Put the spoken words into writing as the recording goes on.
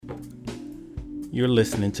You're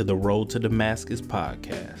listening to the Road to Damascus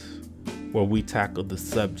podcast, where we tackle the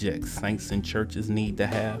subjects saints and churches need to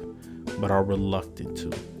have, but are reluctant to,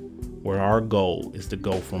 where our goal is to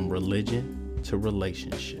go from religion to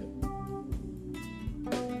relationship.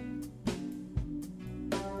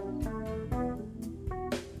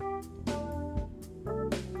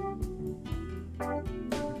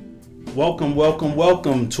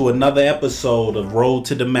 Welcome to another episode of Road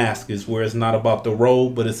to Damascus, where it's not about the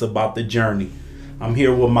road, but it's about the journey. I'm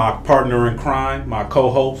here with my partner in crime, my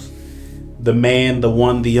co-host, the man, the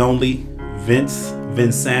one, the only,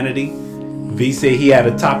 Vinsanity. V said he had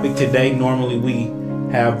a topic today. Normally we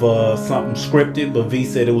have something scripted, but V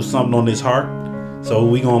said it was something on his heart. So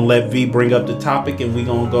we're going to let V bring up the topic and we're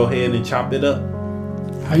going to go ahead and chop it up.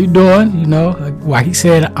 How you doing? You know, like he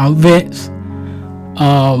said, I'm Vince.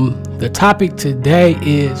 The topic today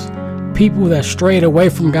is people that strayed away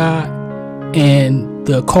from God and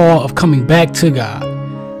the call of coming back to God.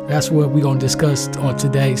 That's what we're going to discuss on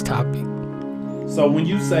today's topic. So when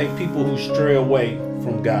you say people who stray away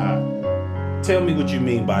from God, tell me what you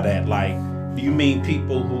mean by that. Like, do you mean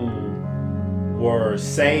people who were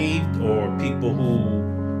saved or people who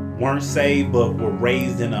weren't saved but were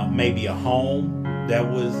raised in maybe a home that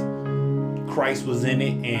was Christ was in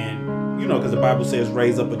it, and you know, because the Bible says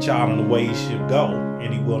raise up a child in the way he should go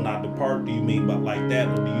and he will not depart? Do you mean by like that,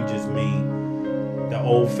 or do you just mean the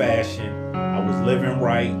old-fashioned, I was living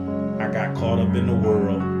right, I got caught up in the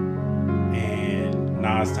world, and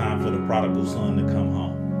now it's time for the prodigal son to come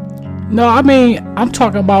home? No, I mean, I'm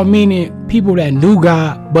talking about meaning people that knew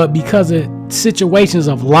God, but because of situations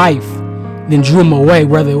of life, then drew them away,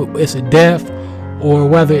 whether it's a death or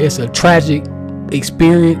whether it's a tragic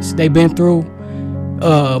experience they've been through.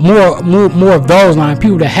 More of those lines,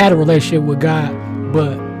 people that had a relationship with God,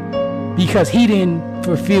 but because he didn't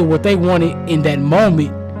fulfill what they wanted in that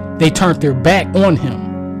moment, they turned their back on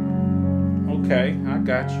him. Okay, I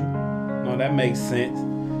got you. No, that makes sense.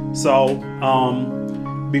 So,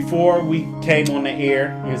 before we came on the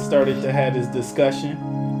air and started to have this discussion,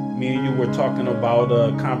 me and you were talking about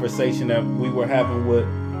a conversation that we were having with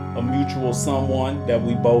a mutual someone that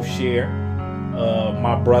we both share,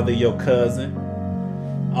 my brother, your cousin.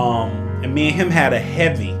 And me and him had a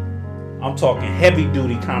heavy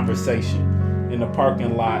duty conversation in the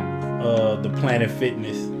parking lot of the Planet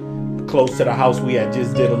Fitness close to the house. We had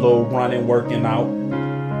just did a little running, working out,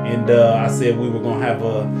 and I said we were gonna have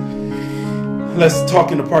let's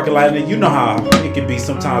talk in the parking lot. And you know how it can be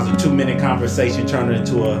sometimes a 2-minute conversation turning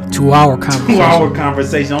into a 2-hour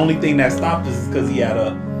conversation. The only thing that stopped us is because he had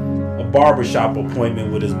a barbershop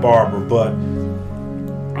appointment with his barber. But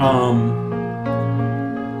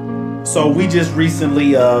so we just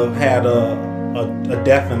recently had a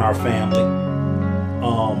death in our family.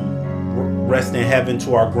 Rest in heaven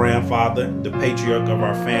to our grandfather, the patriarch of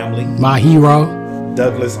our family, my hero,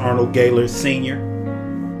 Douglas Arnold Gaylord Sr.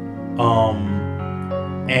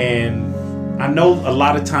 And I know a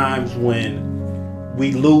lot of times when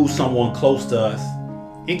we lose someone close to us,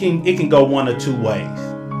 it can go one or two ways.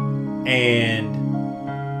 And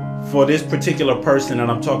for this particular person that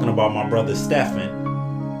I'm talking about, my brother Stephen,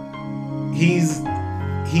 he's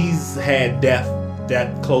had death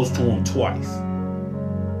that close to him twice.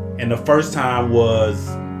 And the first time was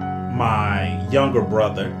my younger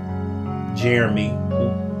brother, Jeremy,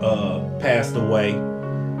 who passed away.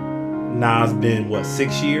 Now it's been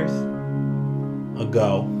 6 years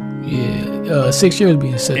ago. Yeah, 6 years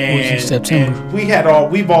being September.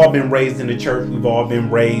 And we've all been raised in the church. We've all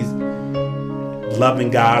been raised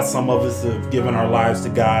loving God. Some of us have given our lives to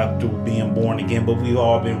God through being born again, but we've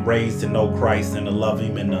all been raised to know Christ and to love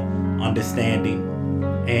him and to understanding.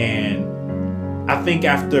 And I think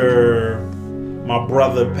after my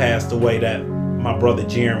brother passed away, that my brother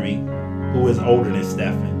Jeremy, who is older than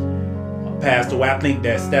Stephen, passed away, I think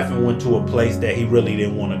that Stephen went to a place that he really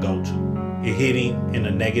didn't want to go to. It hit him in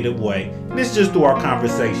a negative way. And it's just through our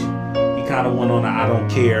conversation. He kind of went on an I don't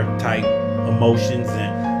care type emotions,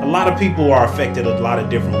 and a lot of people are affected a lot of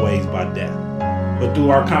different ways by death. But through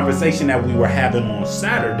our conversation that we were having on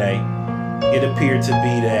Saturday, it appeared to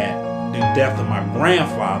be that the death of my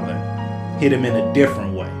grandfather hit him in a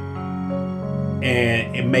different way.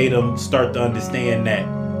 And it made him start to understand that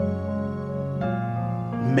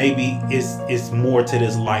maybe it's more to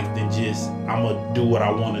this life than just I'm going to do what I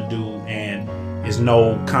want to do, and there's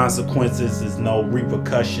no consequences, there's no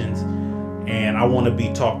repercussions. And I want to be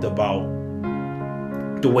talked about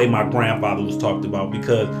the way my grandfather was talked about,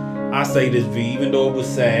 because I say this, V, even though it was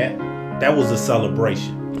sad, that was a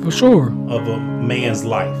celebration. For sure. Of a man's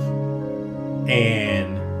life.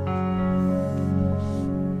 And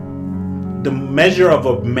the measure of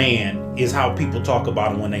a man is how people talk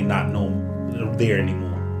about them when they not know there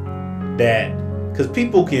anymore. That because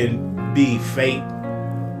people can be fake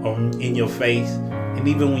in your face, and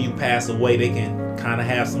even when you pass away, they can kind of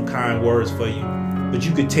have some kind words for you. But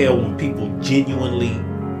you could tell when people genuinely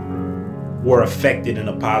were affected in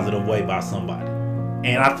a positive way by somebody.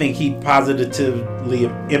 And I think he positively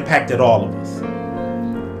impacted all of us.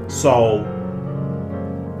 So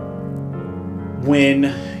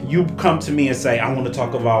when you come to me and say, I want to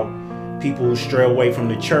talk about people who stray away from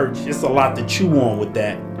the church, it's a lot to chew on with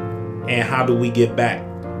that. And how do we get back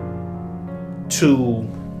to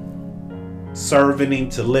serving,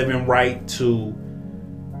 to living right, to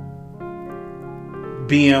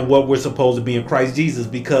being what we're supposed to be in Christ Jesus?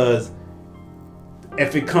 Because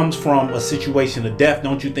if it comes from a situation of death,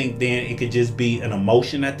 don't you think then it could just be an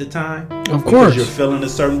emotion at the time? Of course. Because you're feeling a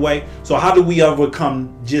certain way. So how do we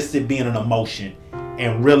overcome just it being an emotion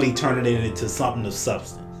and really turning it into something of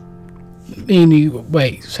substance?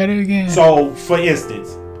 Wait, say that again. So, for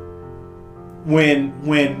instance, when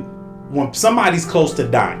somebody's close to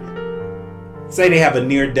dying, say they have a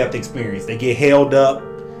near-death experience, they get held up,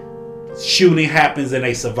 shooting happens, and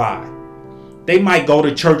they survive. They might go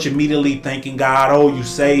to church immediately thanking God, oh, you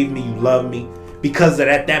saved me, you love me. Because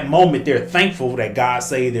at that moment, they're thankful that God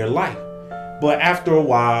saved their life. But after a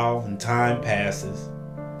while, and time passes,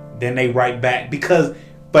 then they right back.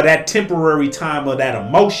 But that temporary time of that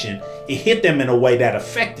emotion, it hit them in a way that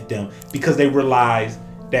affected them because they realized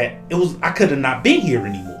that I could have not been here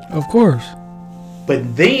anymore. Of course.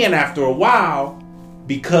 But then after a while,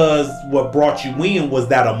 because what brought you in was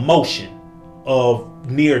that emotion of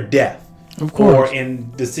near death. Of course. Or in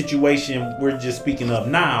the situation we're just speaking of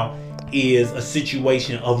now is a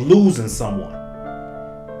situation of losing someone.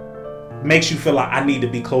 Makes you feel like I need to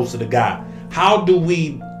be closer to God. How do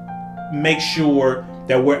we make sure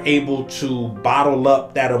that we're able to bottle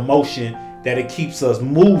up that emotion, that it keeps us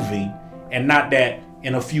moving, and not that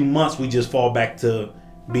in a few months we just fall back to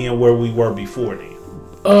being where we were before then?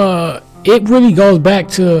 It really goes back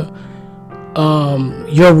to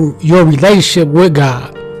your relationship with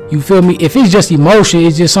God. You feel me? If it's just emotion,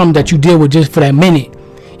 it's just something that you deal with just for that minute.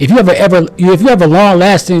 If you have a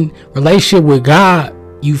long-lasting relationship with God,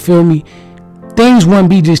 you feel me? Things wouldn't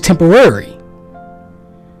be just temporary.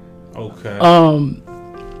 Okay.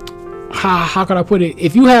 How can I put it?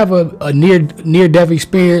 If you have a near death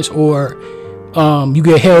experience, or you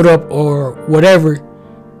get held up or whatever,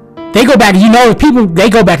 they go back. People, they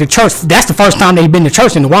go back to church. That's the first time they've been to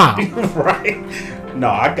church in a while. Right. No,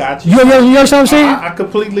 I got you. You know what I'm saying? I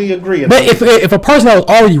completely agree. But if a person that was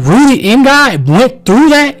already rooted in God went through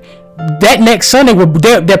that next Sunday,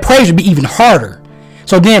 their praise would be even harder.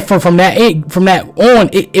 So then from that on,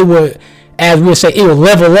 it would, as we would say, it would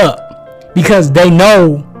level up because they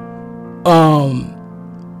know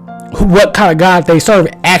what kind of God they serve.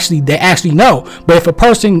 They actually know. But if a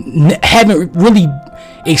person haven't really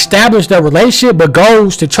established their relationship but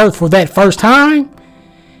goes to church for that first time,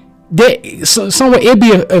 somewhere it'd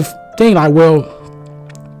be a thing like, well,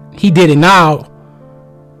 he did it now.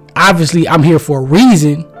 Obviously, I'm here for a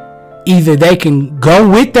reason. Either they can go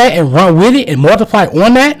with that and run with it and multiply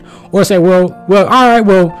on that, or say, well, all right,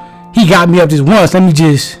 well, he got me up just once. Let me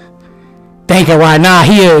just thank him right now.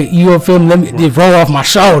 Here, you feel me? Let me just roll off my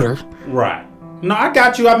shoulder. Right. No, I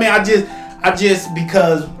got you. I mean, I just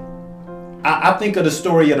because I think of the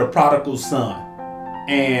story of the prodigal son,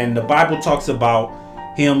 and the Bible talks about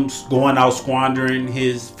him going out squandering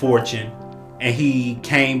his fortune, and he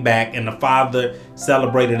came back, and the father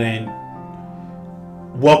celebrated and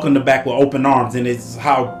welcomed him back with open arms. And it's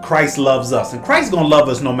how Christ loves us, and Christ's gonna love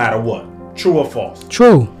us no matter what, true or false.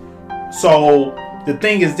 True. So the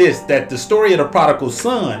thing is this, that the story of the prodigal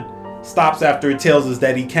son stops after it tells us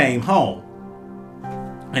that he came home,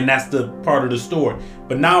 and that's the part of the story.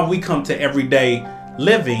 But now we come to everyday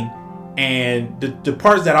living, and the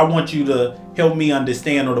parts that I want you to help me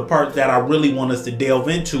understand, or the parts that I really want us to delve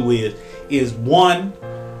into is one,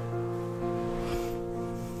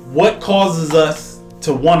 what causes us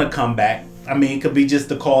to want to come back. I mean, it could be just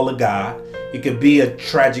the call of God. It could be a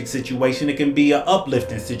tragic situation. It can be an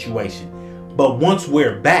uplifting situation. But once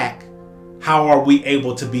we're back, how are we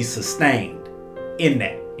able to be sustained in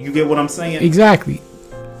that? You get what I'm saying? Exactly.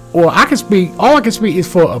 Well, all I can speak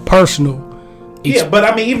is for a personal. Yeah, but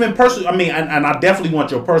I mean, even personal. I mean, and I definitely want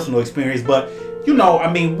your personal experience. But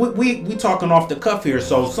I mean, we talking off the cuff here.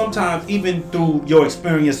 So sometimes even through your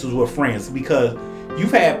experiences with friends, because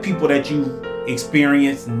you've had people that you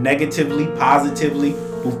experienced negatively, positively,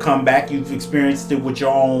 who've come back. You've experienced it with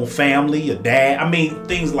your own family, your dad. I mean,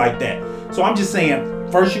 things like that. So I'm just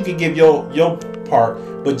saying, first you can give your part,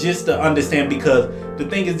 but just to understand, because the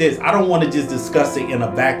thing is this, I don't want to just discuss it in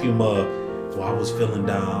a vacuum of, well, I was feeling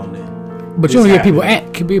down and. But you don't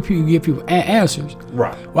give people answers.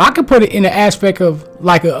 Right. Well, I could put it in the aspect of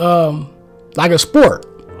like a sport.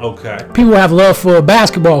 Okay. People have love for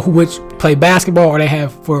basketball, which play basketball, or they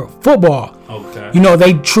have for football. Okay. You know,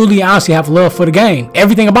 they truly, honestly have love for the game.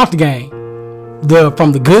 Everything about the game,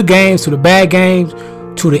 from the good games to the bad games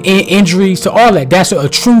to the injuries to all that. That's a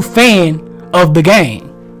true fan of the game.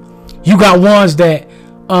 You got ones that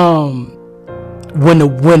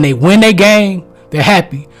when they win their game, they're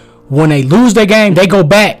happy. When they lose their game, they go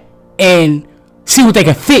back and see what they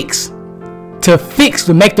can fix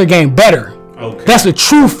to make their game better. Okay. That's a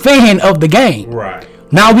true fan of the game. Right.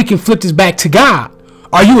 Now we can flip this back to God.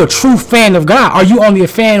 Are you a true fan of God? Are you only a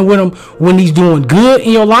fan with him when he's doing good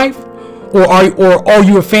in your life? Or are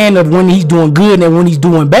you a fan of when he's doing good and when he's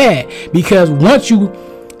doing bad? Because once you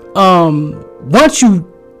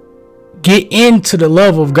get into the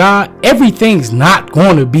love of God, everything's not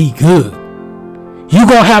going to be good. You're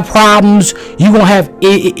going to have problems. You're going to have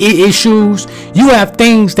issues. You have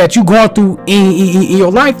things that you're going through in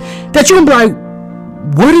your life that you're going to be like,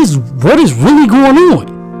 what is really going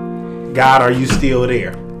on? God, are you still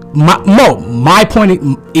there? My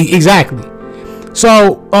point exactly.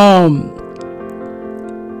 So,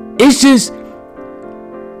 it's just,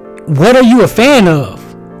 what are you a fan of?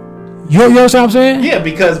 You know what I'm saying? Yeah,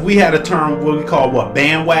 because we had a term, what we call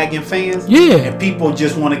bandwagon fans. Yeah. And people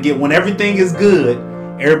just want to get, when everything is good,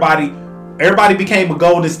 everybody became a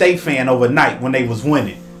Golden State fan overnight when they was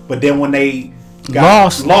winning. But then when they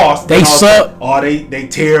got lost, they suck. Oh, they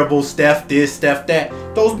terrible, Steph this, Steph that.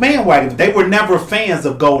 Those bandwagons, they were never fans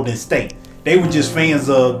of Golden State. They were just fans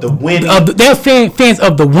of the winning. They're fans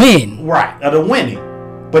of the win. Right, of the winning.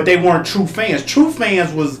 But they weren't true fans. True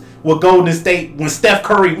fans was with Golden State when Steph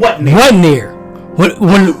Curry wasn't there. When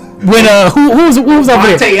who was up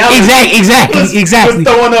there? Exactly. Was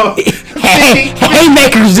throwing up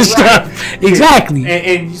haymakers and stuff. Exactly.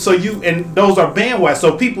 And so those are bandwagon.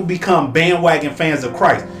 So people become bandwagon fans of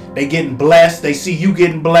Christ. They getting blessed. They see you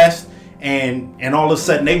getting blessed, and all of a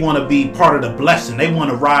sudden they want to be part of the blessing. They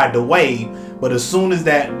want to ride the wave. But as soon as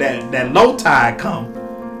that low tide come,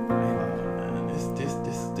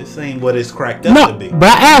 this ain't what it's cracked up to be. But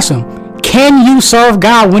I asked him, can you serve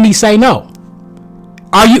God when he say no?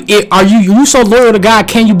 Are you so loyal to God?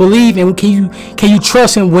 Can you believe and can you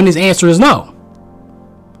trust him when his answer is no?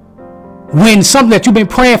 When something that you've been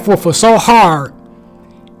praying for so hard,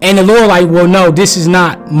 and the Lord like, well, no, this is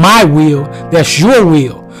not my will, that's your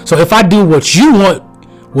will. So if I do what you want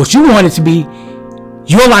it to be,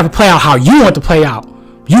 your life will play out how you want to play out.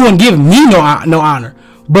 You won't give me no honor,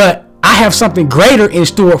 but I have something greater in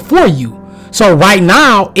store for you. So right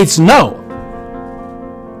now, it's no.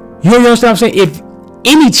 You understand what I'm saying? If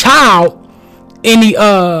any child, any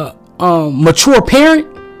mature parent,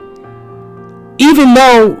 even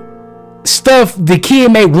though the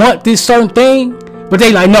kid may want this certain thing, but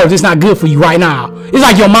they like, no, this is not good for you right now. It's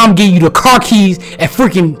like your mom gave you the car keys at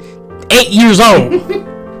freaking 8 years old.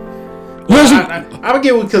 I would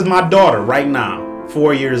get it because my daughter right now,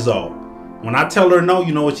 4 years old, when I tell her no,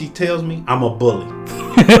 you know what she tells me? I'm a bully.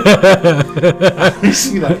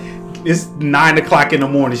 She like, it's 9 o'clock in the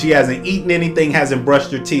morning. She hasn't eaten anything, hasn't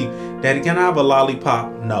brushed her teeth. Daddy, can I have a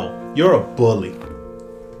lollipop? No. You're a bully.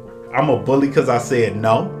 I'm a bully because I said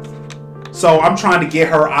no. So I'm trying to get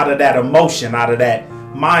her out of that emotion, out of that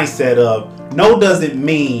mindset of no doesn't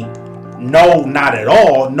mean no, not at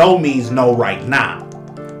all. No means no right now.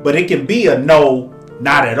 But it can be a no,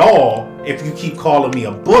 not at all if you keep calling me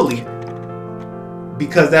a bully,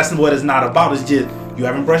 because that's what it's not about. It's just you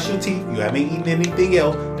haven't brushed your teeth, you haven't eaten anything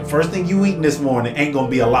else. The first thing you eating this morning ain't gonna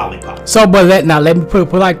be a lollipop. So, but let me put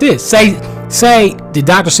it like this. Say the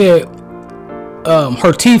doctor said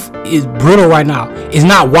her teeth is brittle right now. It's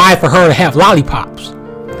not wide for her to have lollipops.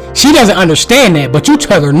 She doesn't understand that, but you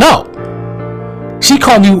tell her no. She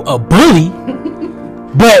called you a bully,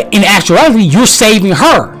 but in actuality, you're saving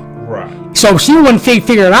her. Right. So she wouldn't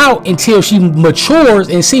figure it out until she matures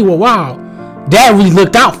and see, well, wow, Dad really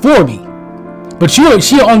looked out for me. But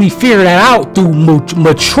she'll only figure that out through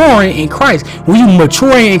maturing in Christ. When you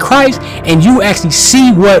maturing in Christ and you actually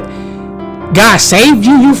see what God saved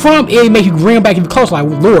you from, it make you bring back even closer. Like,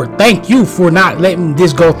 well, Lord, thank you for not letting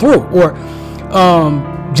this go through. Or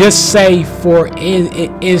just say for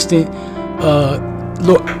instant,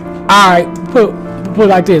 Lord, all right, put it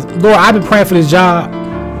like this. Lord, I've been praying for this job.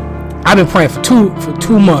 I've been praying for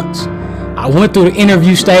 2 months. I went through the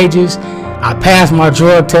interview stages. I passed my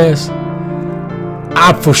drug test.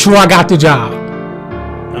 I got the job.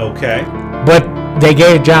 Okay. But they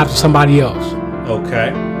gave the job to somebody else. Okay.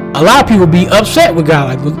 A lot of people be upset with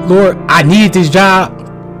God, like, Lord, I needed this job.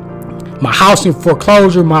 My house in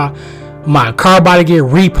foreclosure. My car about to get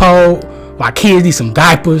repoed. My kids need some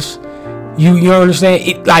diapers. You understand?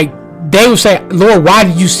 It, like, they would say, Lord, why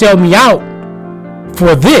did you sell me out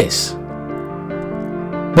for this?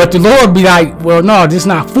 But the Lord would be like, well, no, this is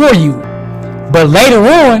not for you. But later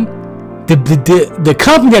on, the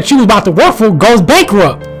company that you was about to work for goes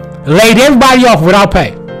bankrupt, laid everybody off without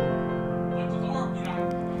pay.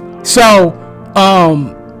 So,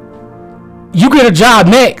 you get a job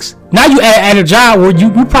next. Now you at a job where you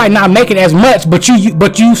probably not making as much, but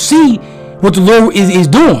you see what the Lord is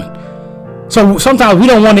doing. So sometimes we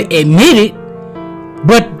don't want to admit it,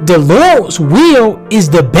 but the Lord's will is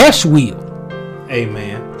the best will.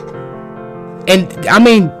 Amen. And I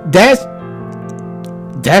mean, that's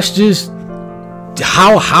just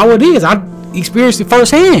how it is. I experienced it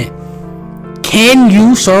firsthand. Can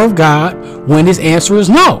you serve God when His answer is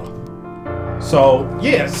no? So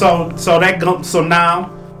yeah, so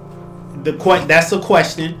now that's a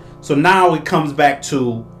question. So now it comes back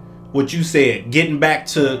to what you said, getting back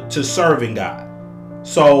to serving God.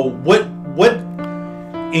 So what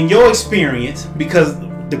in your experience, because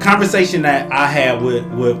the conversation that I had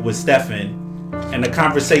with Stephen and the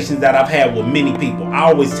conversations that I've had with many people, I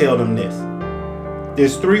always tell them this.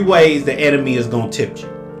 There's 3 ways the enemy is going to tempt you.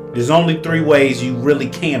 There's only 3 ways you really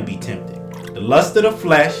can be tempted. The lust of the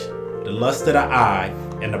flesh, the lust of the eye,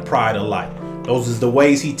 and the pride of life. Those is the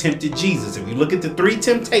ways he tempted Jesus. If you look at the 3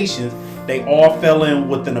 temptations, they all fell in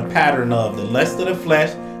within a pattern of the lust of the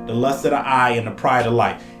flesh, the lust of the eye, and the pride of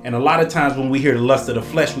life. And a lot of times when we hear the lust of the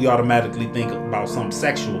flesh, we automatically think about something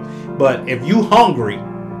sexual. But if you hungry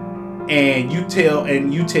and you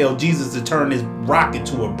tell Jesus to turn this rock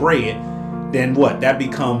into a bread, then what? That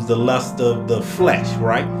becomes the lust of the flesh,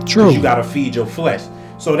 right? True. You got to feed your flesh.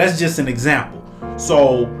 So that's just an example.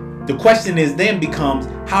 So the question is then becomes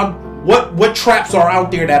what traps are out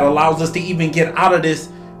there that allows us to even get out of this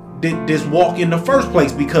walk in the first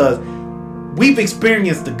place? Because we've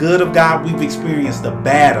experienced the good of God, we've experienced the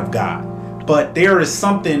bad of God, but there is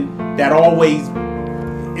something that always,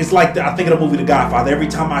 it's like I think of the movie The Godfather. Every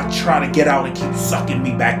time I try to get out, it keeps sucking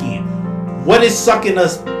me back in. What is sucking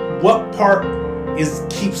us? What part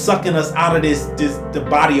keeps sucking us out of the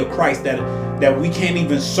body of Christ that we can't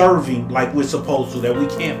even serve Him like we're supposed to, that we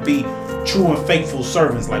can't be true and faithful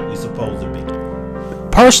servants like we're supposed to be?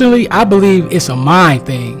 Personally, I believe it's a mind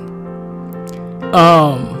thing.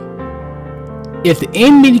 If the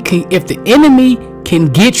enemy can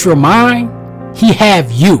get your mind, he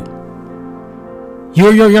have you. You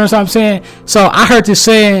understand what I'm saying? So I heard this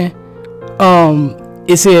saying.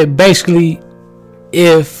 It said basically,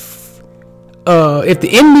 if the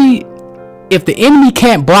enemy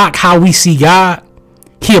can't block how we see God,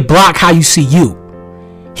 he'll block how you see you.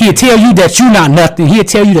 He'll tell you that you're not nothing. He'll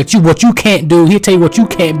tell you that what you can't do. He'll tell you what you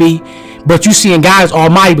can't be. But you seeing God as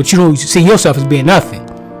almighty, but you don't see yourself as being nothing.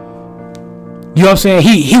 You know what I'm saying?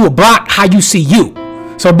 He will block how you see you.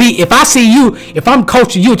 So B, if I see you, if I'm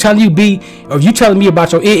coaching you, telling you B, or if you telling me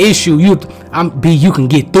about your issue, you can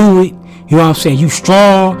get through it. You know what I'm saying? You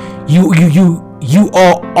strong. You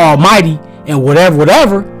are almighty and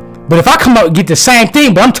whatever. But if I come up and get the same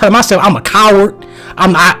thing, but I'm telling myself I'm a coward.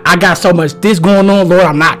 I got so much this going on, Lord.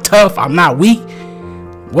 I'm not tough. I'm not weak.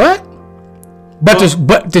 What? But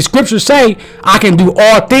the scriptures say I can do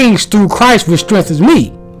all things through Christ, which strengthens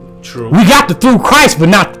me. True. We got the through Christ, but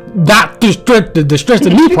not the strength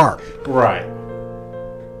of me part. Right.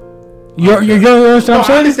 You understand what I'm saying?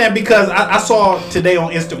 I understand, because I saw today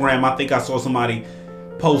on Instagram, I think I saw somebody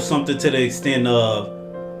post something to the extent of,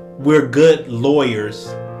 we're good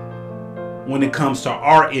lawyers when it comes to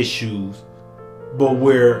our issues, but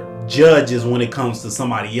we're judges when it comes to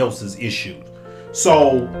somebody else's issues.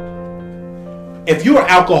 So if you're an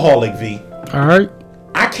alcoholic, V, all right,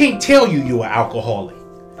 I can't tell you're an alcoholic.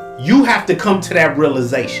 You have to come to that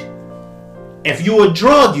realization. If you're a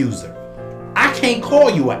drug user, I can't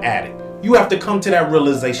call you an addict. You have to come to that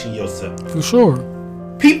realization yourself. For sure.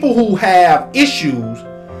 People who have issues,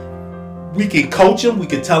 we can coach them. We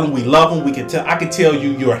can tell them we love them. I can tell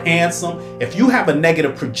you you're handsome. If you have a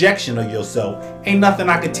negative projection of yourself, ain't nothing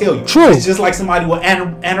I can tell you. True. It's just like somebody with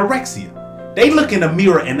anorexia. They look in the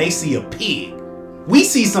mirror and they see a pig. We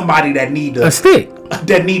see somebody that need a stick.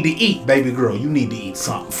 That need to eat, baby girl. You need to eat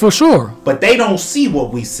something. For sure. But they don't see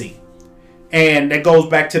what we see. And that goes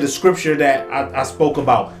back to the scripture that I spoke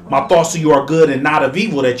about. My thoughts of you are good and not of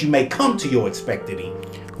evil, that you may come to your expected end.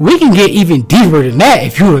 We can get even deeper than that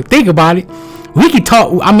if you would think about it. We can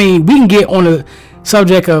talk. I mean, we can get on the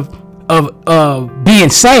subject of being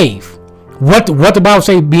saved. what the Bible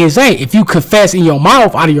say being saved? If you confess in your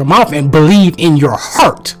mouth, out of your mouth, and believe in your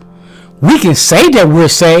heart, we can say that we're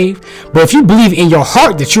saved. But if you believe in your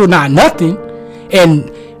heart that you're not nothing,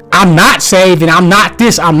 and I'm not saved, and I'm not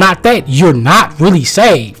this, I'm not that, you're not really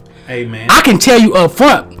saved. Amen. I can tell you up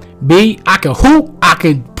front, B, I can hoop, I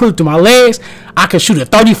can put it through my legs, I can shoot a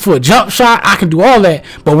 30-foot jump shot, I can do all that.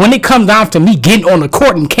 But when it comes down to me getting on the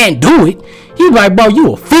court and can't do it, you be like, bro,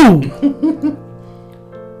 you a fool.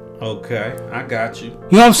 Okay, I got you. You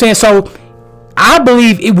know what I'm saying? So I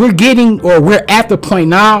believe we're at the point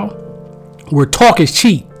now where talk is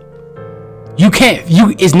cheap.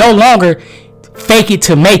 It's no longer fake it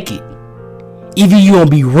to make it. Either you gonna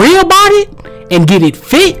be real about it and get it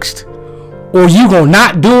fixed, or you gonna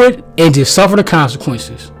not do it and just suffer the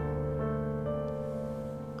consequences.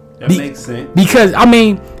 That makes sense. Because I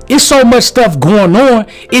mean, it's so much stuff going on.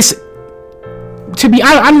 It's to be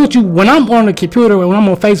honest with you, when I'm on the computer, when I'm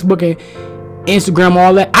on Facebook and Instagram,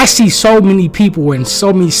 all that, I see so many people and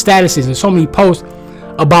so many statuses and so many posts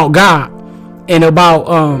about God and about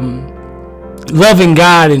loving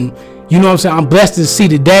God, and you know what I'm saying, I'm blessed to see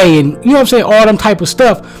the day, and you know what I'm saying, all them type of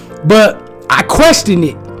stuff. But I question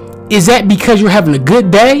it. Is that because you're having a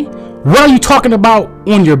good day? What are you talking about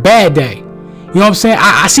on your bad day? You know what I'm saying?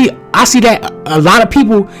 I see that a lot of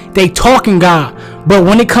people, they talking God, but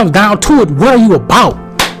when it comes down to it, what are you about?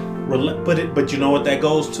 But you know what that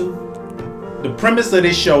goes to? The premise of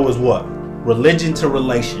this show is what? Religion to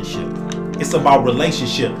relationship. It's about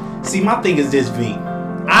relationship. See, my thing is this, V.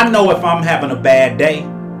 I know if I'm having a bad day,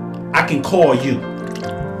 I can call you.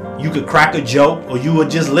 You could crack a joke, or you would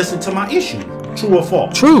just listen to my issue. True or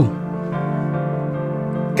false? True.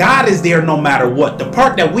 God is there no matter what. The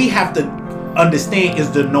part that we have to understand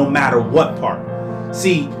is the no matter what part.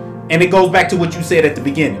 See, and it goes back to what you said at the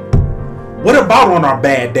beginning. What about on our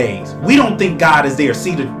bad days? We don't think God is there.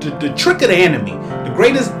 See, the trick of the enemy, the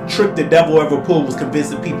greatest trick the devil ever pulled was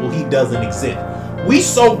convincing people he doesn't exist. We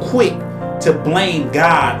so quick to blame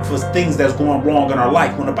God for things that's going wrong in our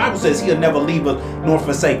life, when the Bible says he'll never leave us nor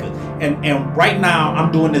forsake us. And right now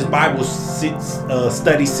I'm doing this Bible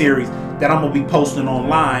study series that I'm going to be posting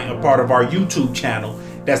online, a part of our YouTube channel,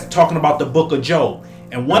 that's talking about the book of Job.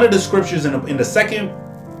 And one of the scriptures in the second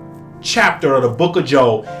chapter of the book of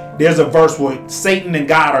Job, there's a verse where Satan and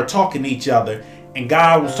God are talking to each other, and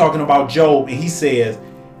God was talking about Job, and he says,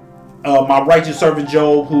 my righteous servant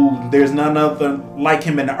Job, who there's none other like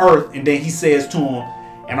him in the earth. And then he says to him,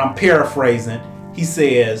 and I'm paraphrasing, he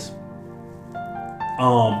says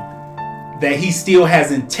that he still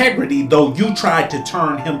has integrity, though you tried to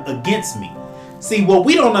turn him against me. See, what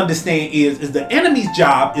we don't understand is the enemy's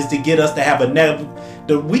job is to get us to have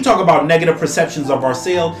we talk about negative perceptions of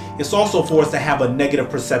ourselves. It's also for us to have a negative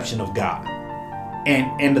perception of God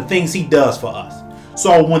and the things he does for us.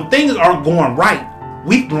 So when things aren't going right,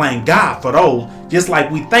 we blame God for those, just like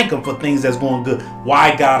we thank him for things that's going good.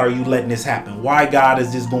 Why, God, are you letting this happen? Why, God,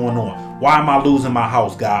 is this going on? Why am I losing my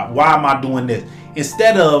house, God? Why am I doing this?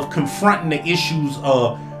 Instead of confronting the issues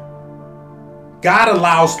of God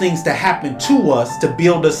allows things to happen to us to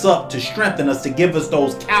build us up, to strengthen us, to give us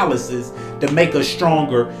those calluses, to make us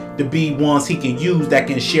stronger, to be ones he can use that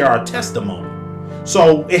can share our testimony.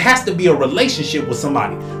 So it has to be a relationship with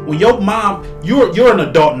somebody. When your mom, you're an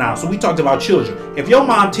adult now, so we talked about children. If your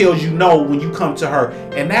mom tells you no when you come to her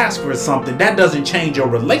and ask for something, that doesn't change your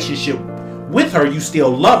relationship with her. You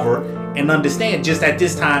still love her and understand, just at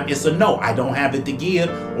this time it's a no. I don't have it to give,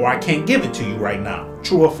 or I can't give it to you right now.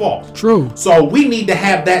 True or false? True. So we need to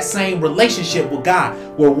have that same relationship with God,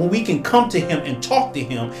 where when we can come to him and talk to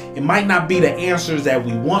him, it might not be the answers that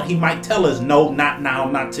we want. He might tell us no, not now,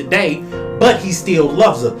 not today, but he still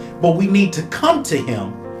loves us. But we need to come to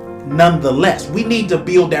him nonetheless. We need to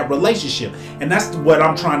build that relationship, and that's what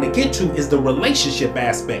I'm trying to get to, is the relationship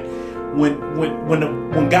aspect.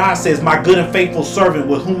 When God says, my good and faithful servant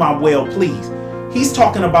with whom I'm well pleased, he's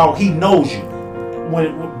talking about he knows you.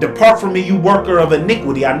 When depart from me, you worker of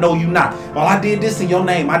iniquity, I know you not. Well, I did this in your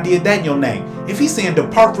name, I did that in your name. If he's saying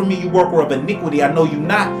depart from me, you worker of iniquity, I know you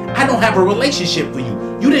not, I don't have a relationship for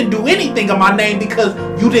you. You didn't do anything in my name because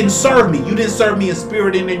you didn't serve me. You didn't serve me in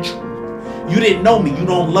spirit and in truth. You didn't know me. You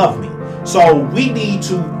don't love me. So we need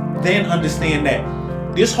to then understand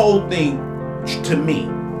that this whole thing, to me,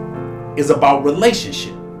 is about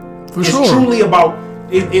relationship. For it's sure. Truly about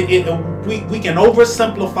it. We can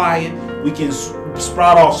oversimplify it. We can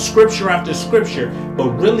sprout off scripture after scripture, but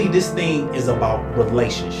really this thing is about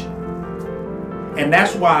relationship. And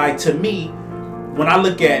that's why, to me, when I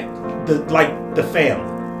look at the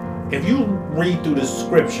family, if you read through the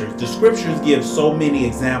scriptures give so many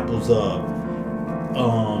examples of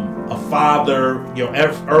a father, your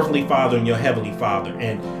earthly father and your heavenly father,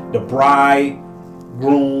 and the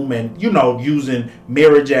bridegroom, and using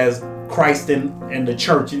marriage as Christ and the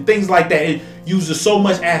church and things like that. It uses so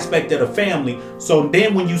much aspect of the family. So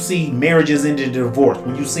then when you see marriages into divorce,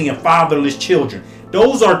 when you see fatherless children,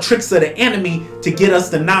 those are tricks of the enemy to get us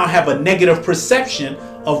to now have a negative perception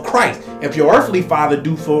of Christ. If your earthly father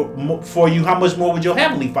do for you, how much more would your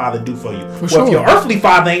heavenly father do for you? Sure. If your earthly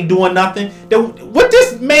father ain't doing nothing, then what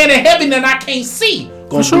this man in heaven that I can't see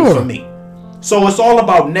gonna do for me? So it's all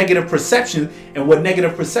about negative perceptions, and what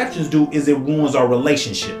negative perceptions do is it ruins our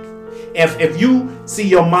relationship. If you see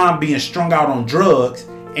your mom being strung out on drugs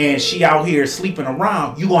and she out here sleeping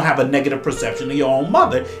around, you're going to have a negative perception of your own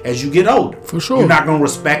mother as you get older. For sure. You're not going to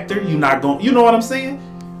respect her. You're not going, you know what I'm saying?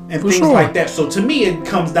 And things like that. So to me, it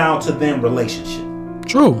comes down to them relationship.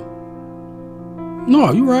 True.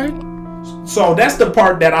 No, you're right. So that's the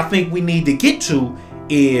part that I think we need to get to,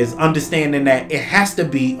 is understanding that it has to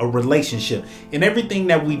be a relationship. In everything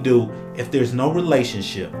that we do, if there's no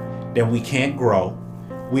relationship, then we can't grow.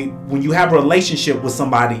 When you have a relationship with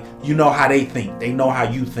somebody, you know how they think. They know how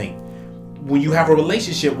you think. When you have a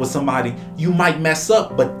relationship with somebody, you might mess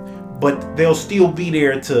up, but they'll still be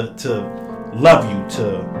there to love you,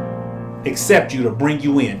 to accept you, to bring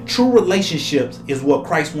you in. True relationships is what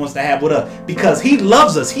Christ wants to have with us, because he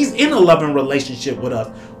loves us. He's in a loving relationship with us.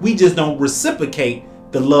 We just don't reciprocate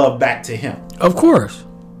the love back to him. Of course.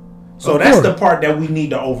 So that's the part that we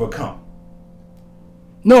need to overcome.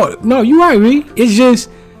 No, you're right, Reed. It's just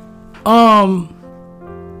so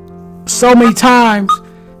many times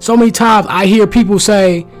I hear people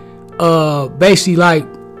say basically like,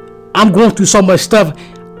 I'm going through so much stuff,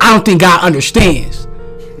 I don't think God understands.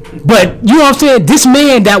 But you know what I'm saying? This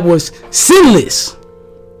man that was sinless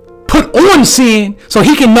put on sin so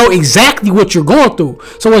he can know exactly what you're going through.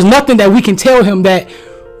 So there's nothing that we can tell him that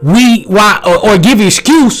or give an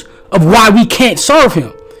excuse of why we can't serve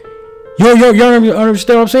him. You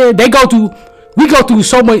understand what I'm saying? We go through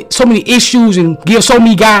so many issues and give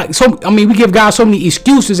we give God so many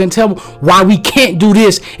excuses and tell him why we can't do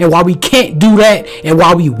this and why we can't do that and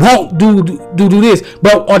why we won't do this.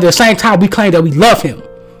 But at the same time, we claim that we love him.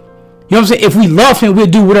 You know what I'm saying? If we love him, we'll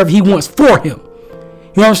do whatever he wants for him.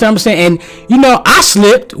 You know what I'm saying? And I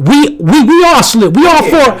slipped. We all slipped. We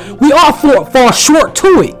all fall short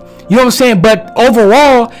to it. You know what I'm saying? But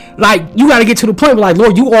overall, like, you got to get to the point where, like,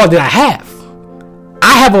 Lord, you all that I have.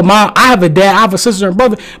 I have a mom, I have a dad, I have a sister and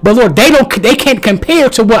brother, but Lord, they can't compare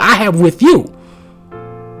to what I have with you.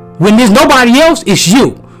 When there's nobody else, it's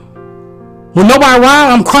you. When nobody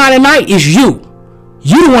around, I'm crying at night, it's you.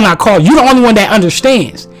 You the one I call. You the only one that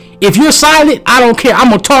understands. If you're silent, I don't care. I'm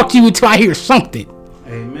gonna talk to you until I hear something.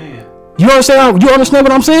 Amen. You understand? You understand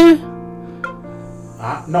what I'm saying?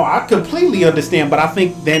 No, I completely understand, but I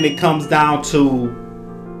think then it comes down to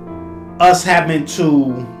us having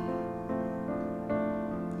to.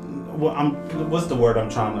 What's the word I'm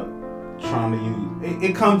trying to use?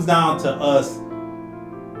 It comes down to us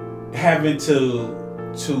having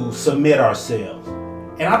to submit ourselves.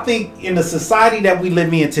 And I think in the society that we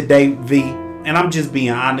live in today, V, and I'm just being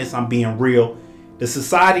honest, I'm being real. The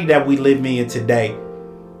society that we live in today,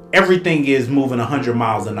 everything is moving 100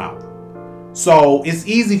 miles an hour. So it's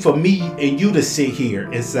easy for me and you to sit here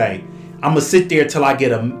and say, I'm going to sit there till I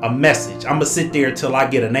get a message. I'm going to sit there till I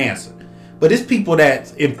get an answer. But it's people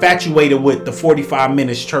that's infatuated with the 45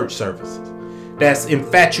 minutes church services. That's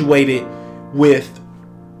infatuated with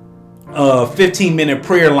 15-minute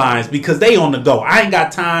prayer lines because they on the go. I ain't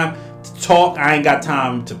got time to talk. I ain't got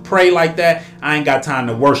time to pray like that. I ain't got time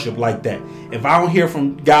to worship like that. If I don't hear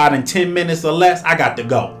from God in 10 minutes or less, I got to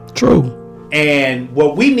go. True. And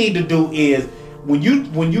what we need to do is, when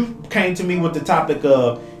you came to me with the topic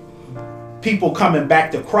of people coming back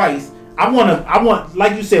to Christ, I want,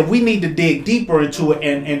 like you said, we need to dig deeper into it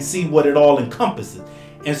and see what it all encompasses.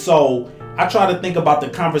 And so I try to think about the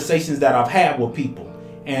conversations that I've had with people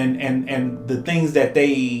and the things that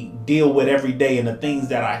they deal with every day and the things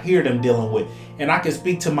that I hear them dealing with. And I can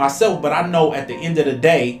speak to myself, but I know at the end of the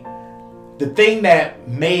day, the thing that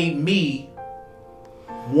made me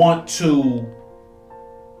want to,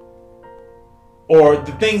 or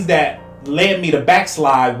the things that led me to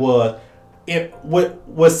backslide was,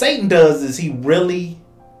 what Satan does is he really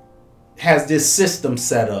has this system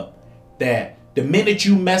set up that the minute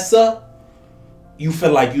you mess up, you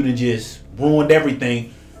feel like you done just ruined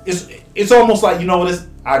everything. It's almost like, this.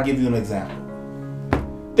 I'll give you an example.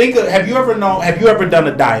 Have you ever done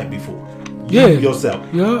a diet before? Yourself.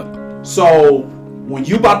 Yeah. So when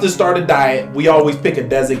you about to start a diet, we always pick a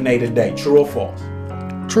designated day. True or false?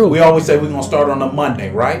 True. We always say we're gonna start on a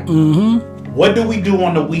Monday, right? Mm-hmm. What do we do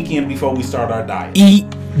on the weekend before we start our diet? Eat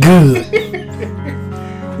good.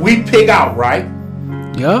 We pig out, right?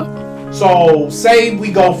 Yup. So say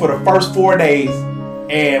we go for the first 4 days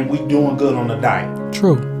and we doing good on the diet.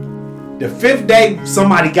 True. The 5th day,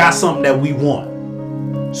 somebody got something that we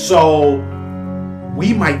want. So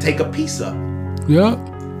we might take a piece of it. Yup.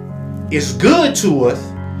 It's good to us.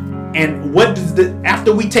 And what does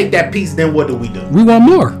after we take that piece, then what do? We want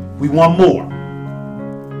more. We want more.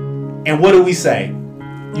 And what do we say?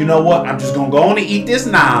 You know what? I'm just gonna go on and eat this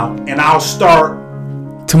now, and I'll start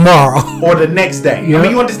tomorrow or the next day. Yep. I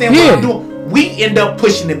mean, you understand what I'm doing? We end up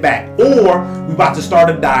pushing it back, or we about to start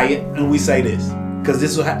a diet, and we say this because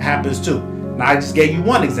this happens too. Now I just gave you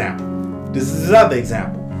one example. This is another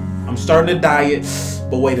example. I'm starting a diet,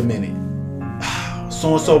 but wait a minute.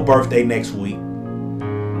 So and so birthday next week.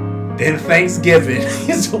 Then Thanksgiving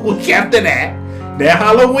is the week after that. Then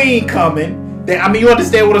Halloween coming. Then, I mean, you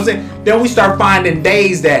understand what I'm saying? Then we start finding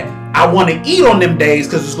days that I want to eat on them days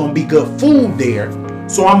because it's going to be good food there.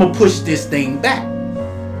 So I'm going to push this thing back.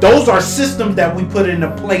 Those are systems that we put into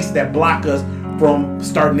place that block us from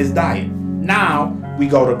starting this diet. Now we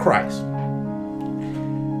go to Christ.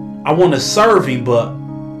 I want to serve him, but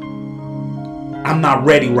I'm not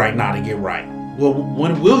ready right now to get right. Well,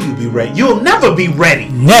 when will you be ready? You'll never be ready.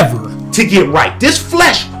 Never. To get right. This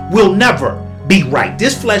flesh will never be right.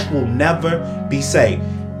 This flesh will never be saved.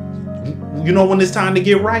 You know when it's time to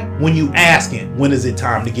get right? When you asking, when is it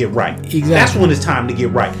time to get right? Exactly. That's when it's time to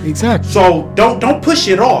get right. Exactly. So don't push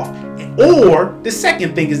it off. Or the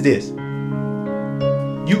second thing is this.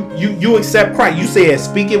 You accept Christ. You said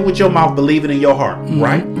speak it with your mouth, believe it in your heart,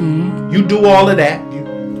 right? Mm-hmm. You do all of that.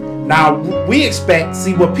 Now we expect,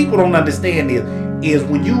 see what people don't understand is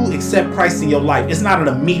when you accept Christ in your life, it's not an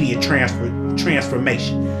immediate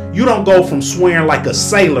transformation. You don't go from swearing like a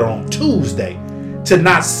sailor on Tuesday to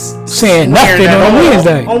not saying nothing on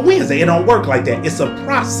Wednesday. On Wednesday, it don't work like that. It's a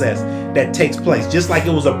process that takes place. Just like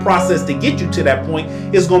it was a process to get you to that point,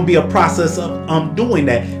 it's going to be a process of doing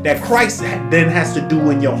that Christ then has to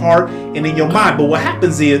do in your heart and in your mind. But what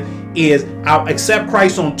happens is I'll accept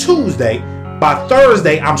Christ on Tuesday. By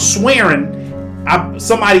Thursday, I'm swearing.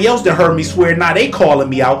 Somebody else that heard me swear, now they calling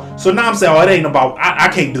me out. So now I'm saying, oh, it ain't about, I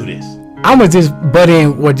can't do this. I'm going to just butt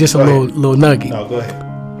in with just a little nugget. No, go ahead.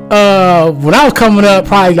 When I was coming up,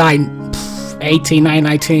 probably like 18,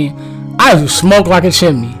 19, I used to smoke like a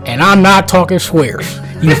chimney. And I'm not talking swears.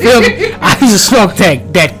 You feel me? I used to smoke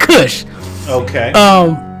that kush. Okay.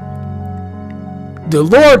 The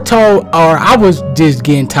Lord told, or I was just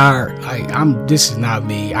getting tired. Like, this is not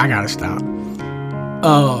me. I gotta stop.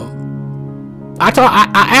 I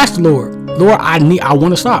asked the Lord, I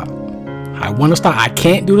want to stop. I want to stop. I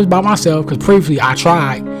can't do this by myself because previously I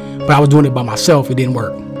tried, but I was doing it by myself. It didn't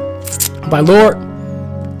work. But Lord,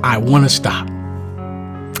 I want to stop.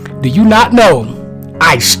 Do you not know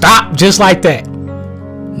I stopped just like that?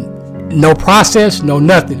 No process, no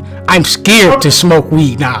nothing. I'm scared to smoke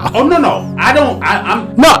weed now. Oh no, I don't.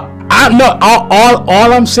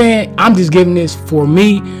 All I'm saying, I'm just giving this for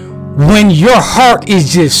me. When your heart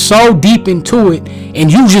is just so deep into it, and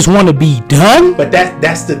you just want to be done. But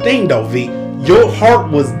that's the thing, though, V. Your heart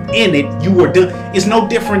was in it. You were done. It's no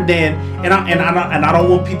different than, and I don't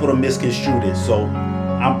want people to misconstrue this. So,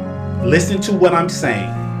 I'm listening to what I'm saying.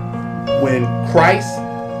 When Christ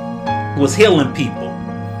was healing people,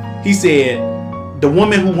 he said, the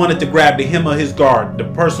woman who wanted to grab the hem of his garment, the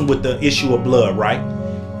person with the issue of blood, right?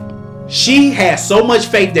 She had so much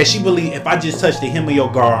faith that she believed, if I just touch the hem of your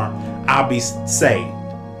garment, I'll be saved.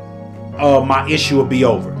 My issue will be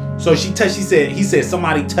over. So he said,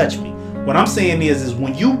 somebody touch me. What I'm saying is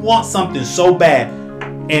when you want something so bad,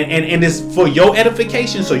 and it's for your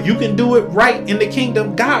edification, so you can do it right in the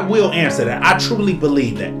kingdom, God will answer that. I truly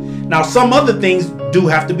believe that. Now, some other things do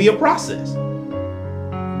have to be a process.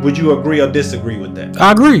 Would you agree or disagree with that?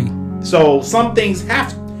 I agree. So some things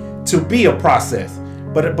have to be a process.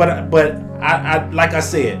 But I like I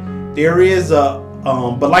said, there is a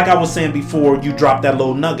but like I was saying before, you dropped that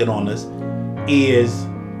little nugget on us, is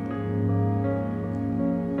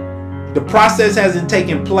the process hasn't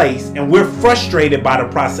taken place, and we're frustrated by the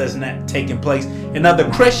process not taking place, and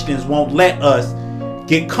other Christians won't let us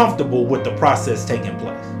get comfortable with the process taking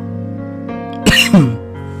place.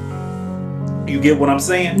 You get what I'm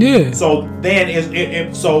saying? Yeah. So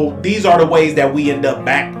then so these are the ways that we end up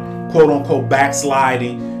quote unquote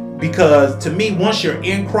backsliding, because to me, once you're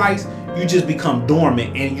in Christ, you just become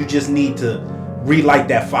dormant and you just need to relight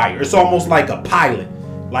that fire. It's almost like a pilot.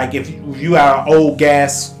 Like if you have an old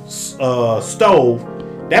gas stove,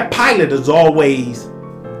 that pilot is always,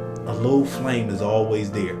 a low flame is always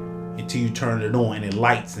there until you turn it on and it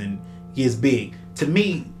lights and gets big. To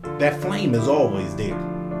me, that flame is always there.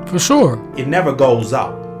 For sure. It never goes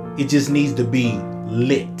out. It just needs to be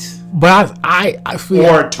lit. But I feel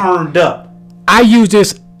or turned up. I use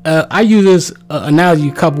this analogy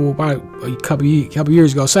a couple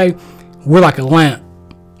years ago. Say we're like a lamp.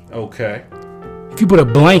 Okay. If you put a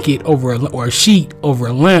blanket over or a sheet over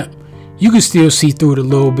a lamp, you can still see through it a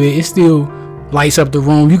little bit. It still lights up the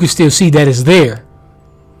room. You can still see that it's there.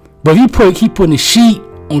 But if you keep putting a sheet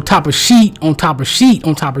on top of sheet on top of sheet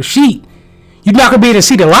on top of sheet, you're not gonna be able to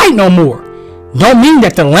see the light no more. Don't mean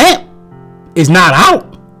that the lamp is not out.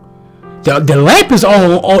 The lamp is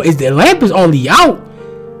on. Is the lamp is only out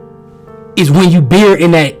is when you bear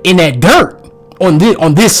in that dirt on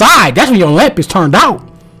this side. That's when your lamp is turned out.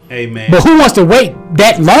 Amen. But who wants to wait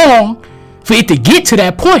that long for it to get to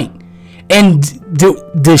that point? And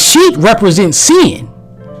the sheet represents sin.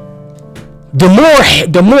 The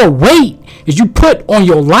more weight that you put on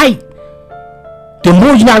your light, the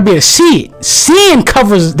more you're not gonna be able to see it. Sin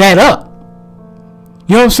covers that up.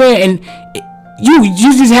 You know what I'm saying? And you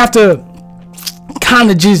just have to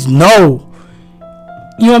kind of just know.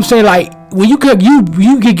 You know what I'm saying? Like when you get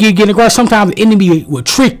aggressive, sometimes the enemy will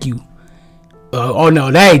trick you. Oh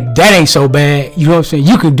no, that ain't so bad. You know what I'm saying?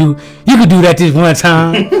 You could do that this one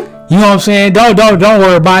time. You know what I'm saying? Don't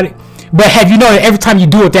worry about it. But have you know that every time you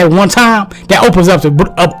do it that one time, that opens up a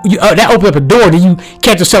door that you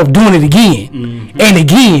catch yourself doing it again and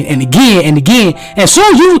again and again and again. And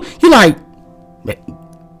soon you're like,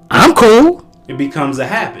 I'm cool. It becomes a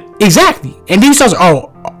habit. Exactly. And then you start,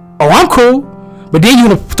 I'm cool. But then you're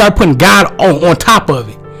gonna start putting God on top of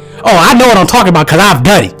it. Oh, I know what I'm talking about because I've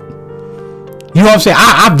done it. You know what I'm saying?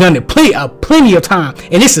 I've done it plenty of time,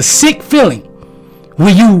 and it's a sick feeling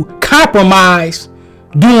when you compromise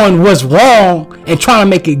doing what's wrong and trying to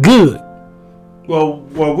make it good. Well,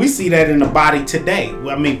 we see that in the body today.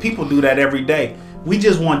 I mean, people do that every day. We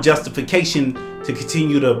just want justification to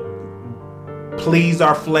continue to please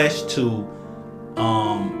our flesh, to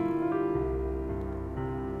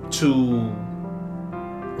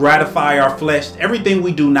gratify our flesh. Everything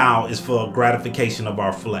we do now is for gratification of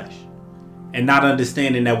our flesh, and not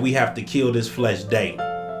understanding that we have to kill this flesh daily.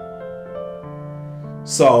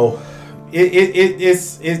 So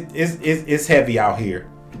it's heavy out here.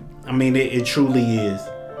 I mean, it truly is.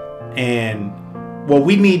 And what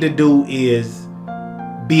we need to do is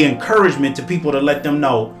be encouragement to people to let them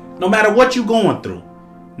know, no matter what you're going through,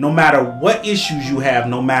 no matter what issues you have,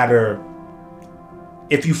 no matter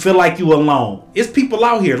if you feel like you're alone, it's people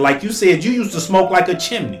out here. Like you said, you used to smoke like a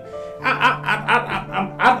chimney.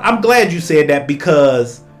 I'm glad you said that,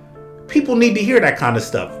 because people need to hear that kind of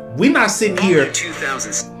stuff. We're not sitting here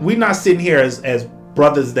as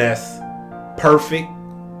brothers that's perfect,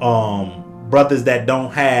 brothers that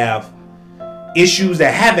don't have issues,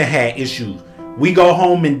 that haven't had issues. We go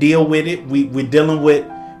home and deal with it. We're dealing with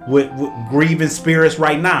grieving spirits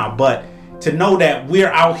right now. But to know that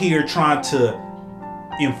we're out here trying to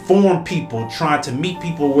inform people, trying to meet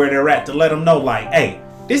people where they're at, to let them know, like, hey,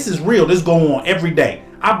 this is real. This is going on every day.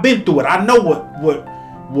 I've been through it. I know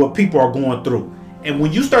what people are going through. And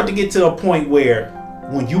when you start to get to a point where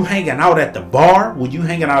when you hanging out at the bar, when you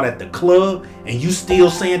hanging out at the club, and you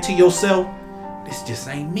still saying to yourself, this just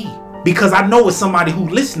ain't me. Because I know it's somebody who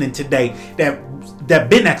listening today that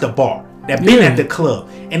been at the bar, that been at the club,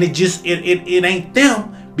 and it ain't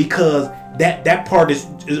them, because that part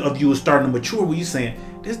of you is starting to mature, where you saying,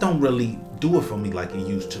 this don't really do it for me like it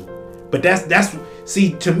used to. But that's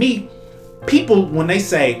see, to me, people, when they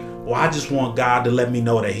say, well, I just want God to let me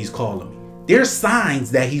know that he's calling me. There's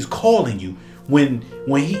signs that he's calling you. When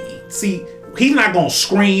he's not going to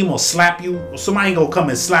scream or slap you, or somebody ain't going to come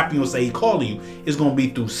and slap you and say he's calling you. It's going to be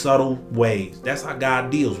through subtle ways. That's how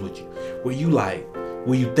God deals with you.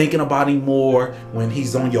 Where you thinking about him more, when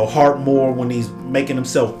he's on your heart more, when he's making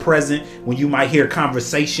himself present, when you might hear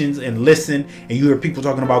conversations and listen, and you hear people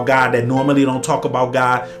talking about God that normally don't talk about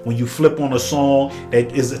God. When you flip on a song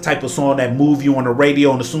that is the type of song that move you on the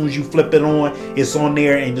radio, and as soon as you flip it on, it's on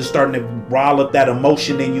there, and you're starting to rile up that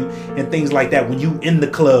emotion in you and things like that. When you in the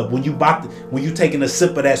club, when you taking a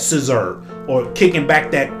sip of that scissor, or kicking back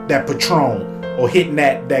that Patron, or hitting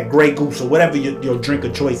that Grey Goose, or whatever your drink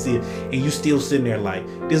of choice is, and you still sitting there like,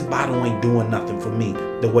 this bottle ain't doing nothing for me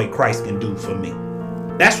the way Christ can do for me.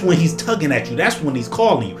 That's when he's tugging at you. That's when he's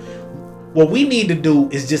calling you. What we need to do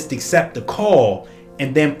is just accept the call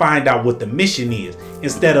and then find out what the mission is,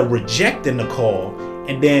 instead of rejecting the call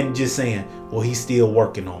and then just saying, well, he's still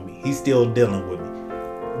working on me. He's still dealing with me.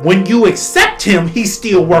 When you accept him, he's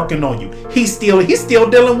still working on you. He's still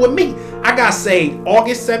dealing with me. I got saved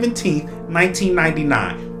August 17th,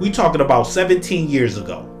 1999. We talking about 17 years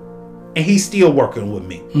ago. and he's still working with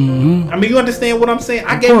me. Mm-hmm. I mean, you understand what I'm saying?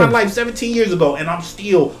 I gave my life 17 years ago, and I'm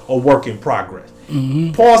still a work in progress.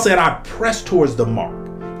 Mm-hmm. Paul said, I press towards the mark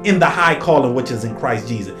in the high calling which is in Christ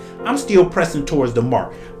Jesus. I'm still pressing towards the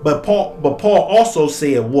mark. But Paul also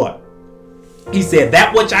said what? He said,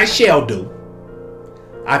 that which I shall do,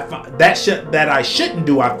 that I shouldn't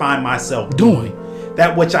do, I find myself doing.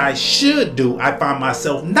 That which I should do, I find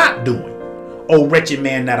myself not doing. Oh, wretched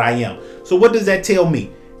man that I am. So what does that tell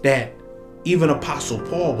me? That even Apostle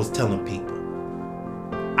Paul was telling people,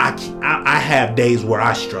 I have days where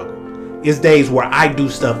I struggle. It's days where I do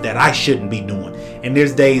stuff that I shouldn't be doing. And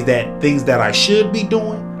there's days that things that I should be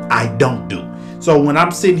doing, I don't do. So when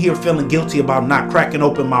I'm sitting here feeling guilty about not cracking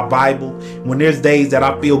open my Bible, when there's days that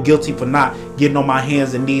I feel guilty for not getting on my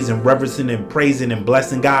hands and knees and reverencing and praising and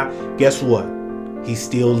blessing God, guess what? He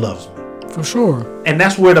still loves me. For sure. And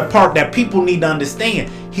that's where the part that people need to understand.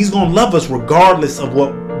 He's going to love us regardless of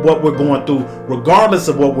what we're going through, regardless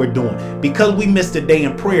of what we're doing. Because we missed a day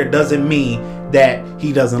in prayer doesn't mean that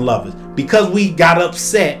he doesn't love us. Because we got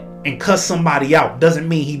upset and cussed somebody out doesn't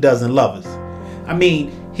mean he doesn't love us. I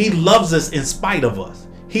mean, he loves us in spite of us.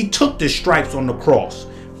 He took the stripes on the cross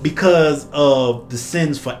because of the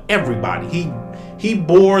sins for everybody. He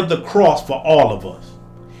bore the cross for all of us.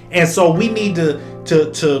 And so we need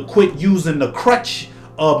to quit using the crutch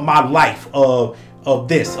of my life, of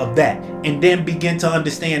this, of that, and then begin to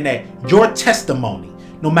understand that your testimony,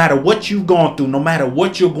 no matter what you've gone through, no matter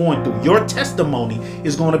what you're going through, your testimony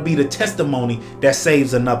is going to be the testimony that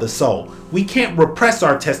saves another soul. We can't repress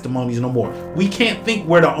our testimonies no more. We can't think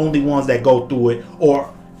we're the only ones that go through it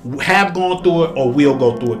or have gone through it or will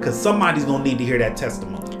go through it, because somebody's going to need to hear that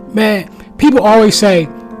testimony. Man, people always say,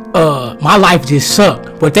 my life just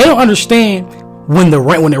sucked. But they don't understand when the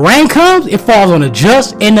rain comes, it falls on the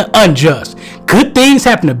just and the unjust. Good things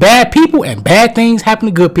happen to bad people and bad things happen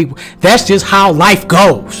to good people. That's just how life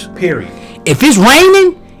goes. Period. If it's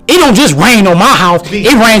raining, it don't just rain on my house.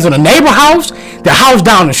 It rains on the neighbor house, the house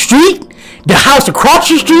down the street, the house across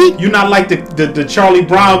the street. You're not like the Charlie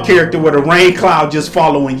Brown character with a rain cloud just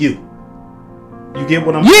following you. You get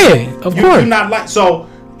what I'm saying? Yeah, of course. You're not like, so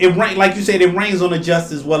it rain, like you said, it rains on the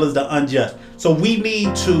just as well as the unjust. So we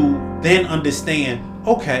need to then understand,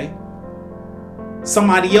 okay,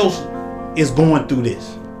 somebody else is going through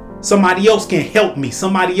this. Somebody else can help me.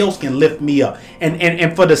 Somebody else can lift me up.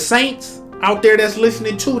 And for the saints out there that's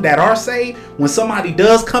listening to, that are saved, when somebody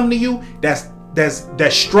does come to you that's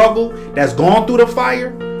struggle, that's gone through the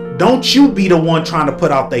fire, don't you be the one trying to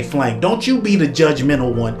put out their flame. Don't you be the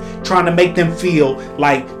judgmental one trying to make them feel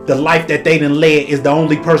like the life that they done led is the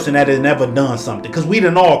only person that has never done something. Because we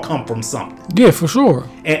done all come from something. Yeah, for sure.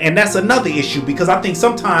 And that's another issue, because I think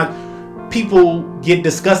sometimes people get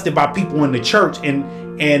disgusted by people in the church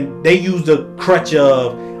and they use the crutch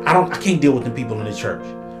of, I can't deal with the people in the church.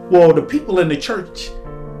 Well, the people in the church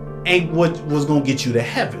ain't what was going to get you to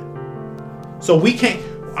heaven. So we can't.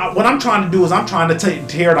 What I'm trying to do is I'm trying to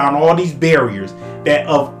tear down all these barriers that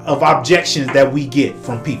of objections that we get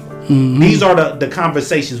from people. Mm-hmm. These are the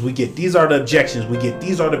conversations we get. These are the objections we get.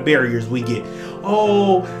 These are the barriers we get.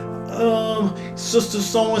 Sister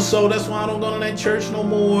so-and-so, that's why I don't go to that church no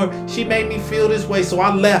more. She made me feel this way, so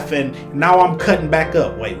I left, and now I'm cutting back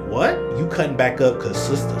up. Wait, what? You cutting back up because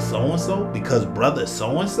sister so-and-so? Because brother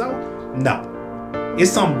so-and-so? No. It's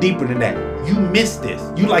something deeper than that. You missed this.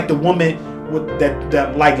 You like the woman with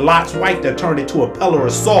that like Lot's wife that turned into a pillar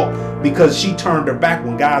of salt because she turned her back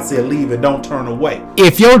when God said leave and don't turn away.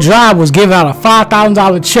 If your job was giving out a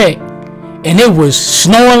 $5,000 check and it was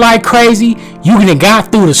snowing like crazy, you can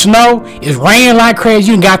got through the snow. It's raining like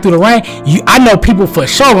crazy, you got through the rain. I know people for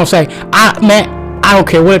sure gonna say, I don't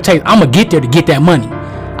care what it takes. I'm gonna get there to get that money.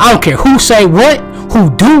 I don't care who say what, who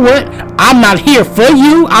do what. I'm not here for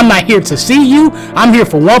you. I'm not here to see you. I'm here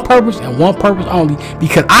for one purpose and one purpose only,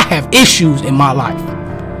 because I have issues in my life.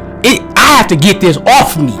 I have to get this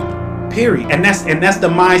off me. Period. And that's the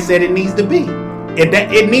mindset it needs to be.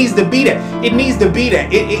 It needs to be that. It needs to be that.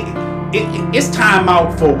 It's time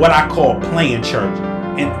out for what I call playing church,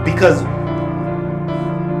 and because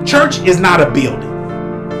church is not a building.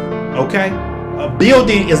 Okay? A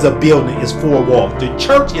building is a building. It's four walls. The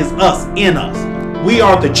church is us, in us. We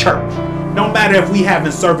are the church. No matter if we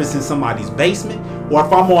having service in somebody's basement or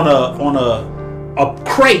if I'm on a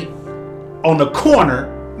crate on the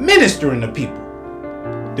corner ministering to people.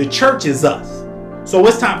 The church is us. So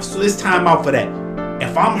it's time out for that.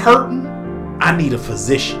 If I'm hurting, I need a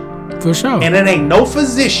physician. For sure. And it ain't no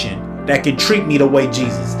physician that can treat me the way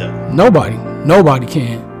Jesus does. Nobody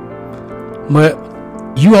can. But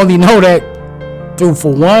you only know that through,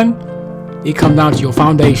 for one, it comes down to your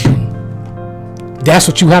foundation. That's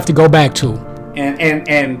what you have to go back to.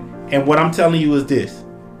 And what I'm telling you is this.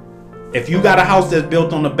 If you got a house that's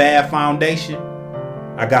built on a bad foundation,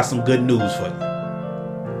 I got some good news for you.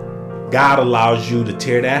 God allows you to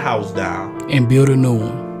tear that house down and build a new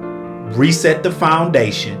one. Reset the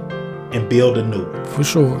foundation and build a new one. For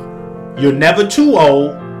sure. You're never too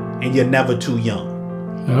old and you're never too young.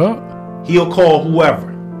 Yep. He'll call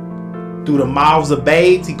whoever. Through the mouths of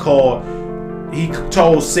babes, he told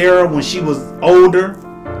Sarah when she was older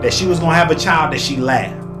that she was going to have a child, that she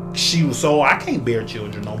laughed. She was so, I can't bear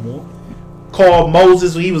children no more. Called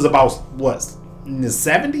Moses when he was about, what, in the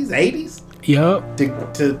 70s, 80s? Yep.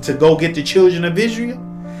 To go get the children of Israel.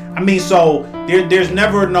 I mean, so there's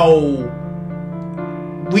never no,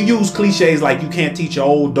 we use cliches like you can't teach an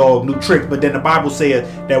old dog new tricks, but then the Bible says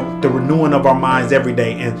that the renewing of our minds every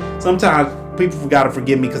day. And sometimes people got to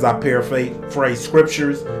forgive me because I paraphrase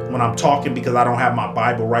scriptures when I'm talking, because I don't have my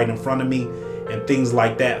Bible right in front of me and things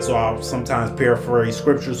like that. So I'll sometimes paraphrase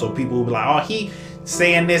scripture, so people will be like, oh, he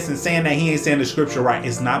saying this and saying that, he ain't saying the scripture right.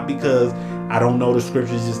 It's not because I don't know the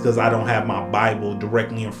scriptures, just because I don't have my Bible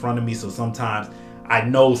directly in front of me. So sometimes I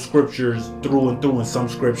know scriptures through and through, and some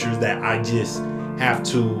scriptures that I just have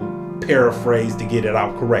to paraphrase to get it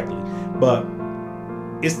out correctly. But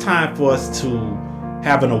it's time for us to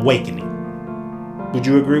have an awakening. Would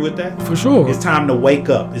you agree with that? For sure. It's time to wake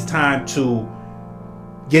up. It's time to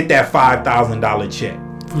get that $5,000 check.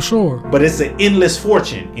 For sure. But it's an endless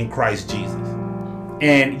fortune in Christ Jesus.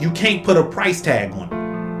 And you can't put a price tag on it.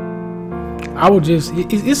 I would just,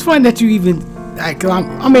 it's funny that you even,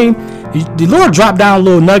 I mean, the Lord dropped down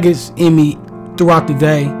little nuggets in me throughout the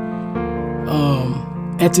day.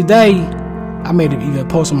 And today, I made even a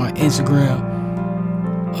post on my Instagram.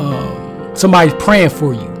 Somebody's praying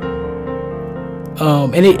for you.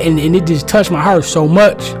 And it just touched my heart so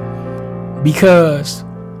much, because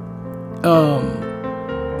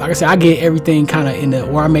like I said, I get everything kind of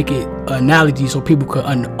or I make it analogy so people could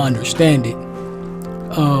understand it.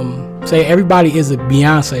 Say everybody is a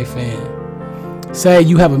Beyonce fan. Say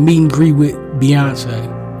you have a meet and greet with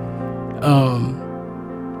Beyonce,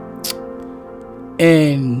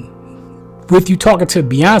 and with you talking to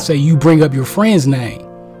Beyonce, you bring up your friend's name.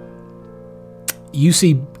 You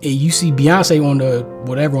see Beyonce on the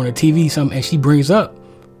TV, something, and she brings up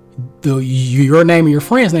your name and your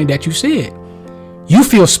friend's name that you said. You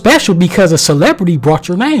feel special because a celebrity brought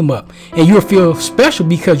your name up, and you feel special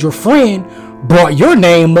because your friend brought your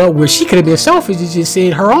name up, where she could have been selfish and just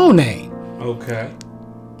said her own name. Okay.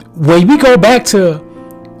 When we go back to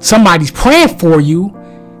somebody's praying for you,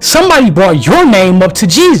 somebody brought your name up to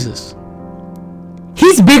Jesus.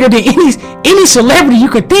 He's bigger than any celebrity you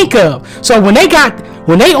could think of. So when they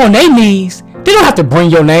on their knees, they don't have to bring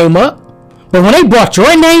your name up. But when they brought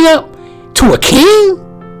your name up to a king,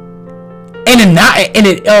 and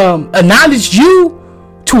it acknowledged you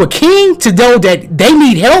to a king, to know that they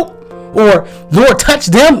need help, or Lord touch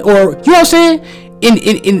them, or you know what I'm saying,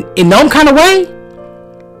 in some kind of way,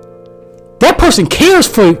 that person cares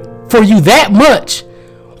for you that much,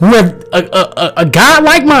 where a God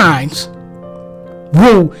like mine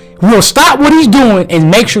will stop what he's doing and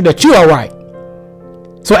make sure that you're all right.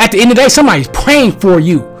 So at the end of the day, somebody's praying for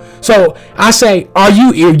you. So I say, are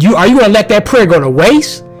you going to let that prayer go to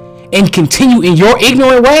waste and continue in your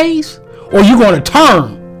ignorant ways, or are you going to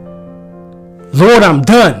turn? Lord, I'm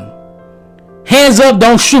done. Hands up,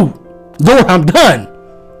 don't shoot. Lord, I'm done.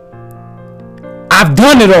 I've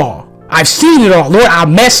done it all. I've seen it all. Lord, I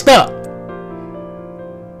messed up.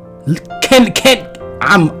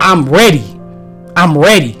 I'm ready. I'm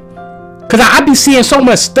ready. Because I be seeing so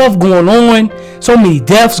much stuff going on, so many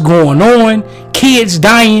deaths going on, kids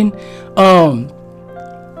dying.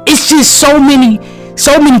 It's just so many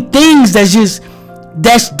things that's just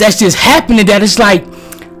happening, that it's like,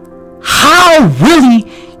 how really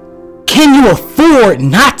can you afford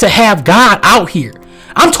not to have God out here?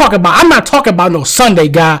 I'm not talking about no Sunday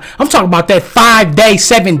God. I'm talking about that 5-day,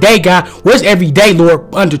 7-day God. Where's every day,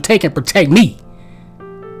 Lord, undertake and protect me?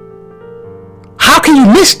 How can you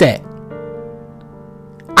miss that?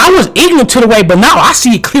 I was ignorant to the way, but now I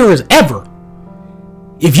see it clear as ever.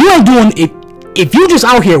 If you ain't doing it, if you just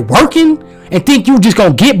out here working and think you just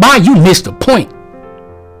gonna get by, you missed the point.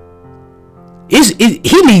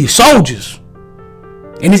 He needs soldiers,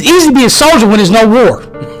 and it's easy to be a soldier when there's no war.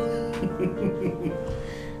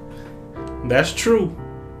 That's true.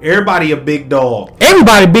 Everybody a big dog.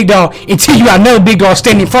 Everybody a big dog until you got another big dog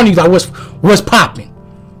standing in front of you, like what's popping.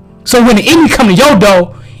 So when the enemy come to your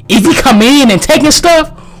door, if he come in and taking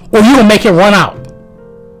stuff, or you gonna make it run out.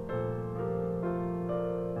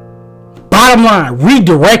 Bottom line,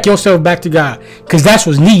 redirect yourself back to God, because that's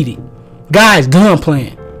what's needed. God's done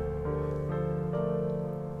playing.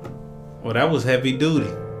 Well, that was heavy duty.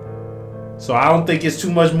 So I don't think it's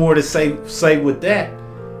too much more to say with that.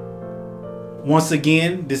 Once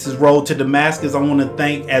again, this is Road to Damascus. I want to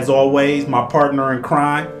thank, as always, my partner in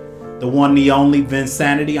crime, the one, the only,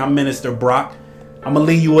 Vinsanity. I'm Minister Brock. I'm going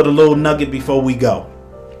to leave you with a little nugget before we go.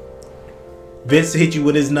 Vince hit you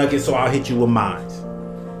with his nugget, so I'll hit you with mine.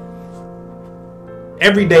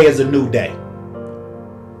 Every day is a new day.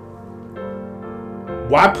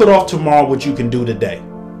 Why put off tomorrow what you can do today?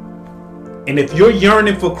 And if you're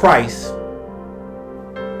yearning for Christ,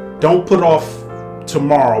 don't put off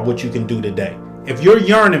tomorrow what you can do today. If you're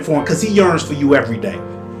yearning for him, because he yearns for you every day,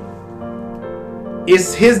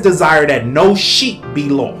 it's his desire that no sheep be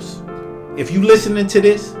lost. If you listening to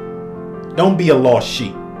this, don't be a lost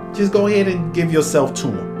sheep. Just go ahead and give yourself to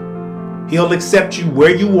him. He'll accept you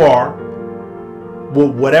where you are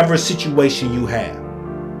with whatever situation you have.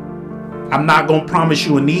 I'm not going to promise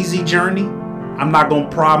you an easy journey. I'm not going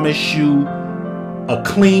to promise you a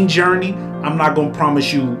clean journey. I'm not going to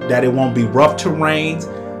promise you that it won't be rough terrains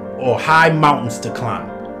or high mountains to climb.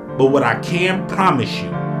 But what I can promise you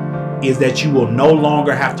is that you will no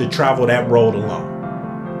longer have to travel that road alone.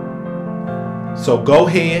 So go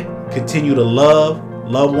ahead, continue to love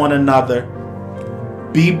one another,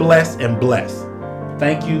 be blessed and blessed.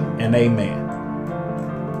 Thank you and amen.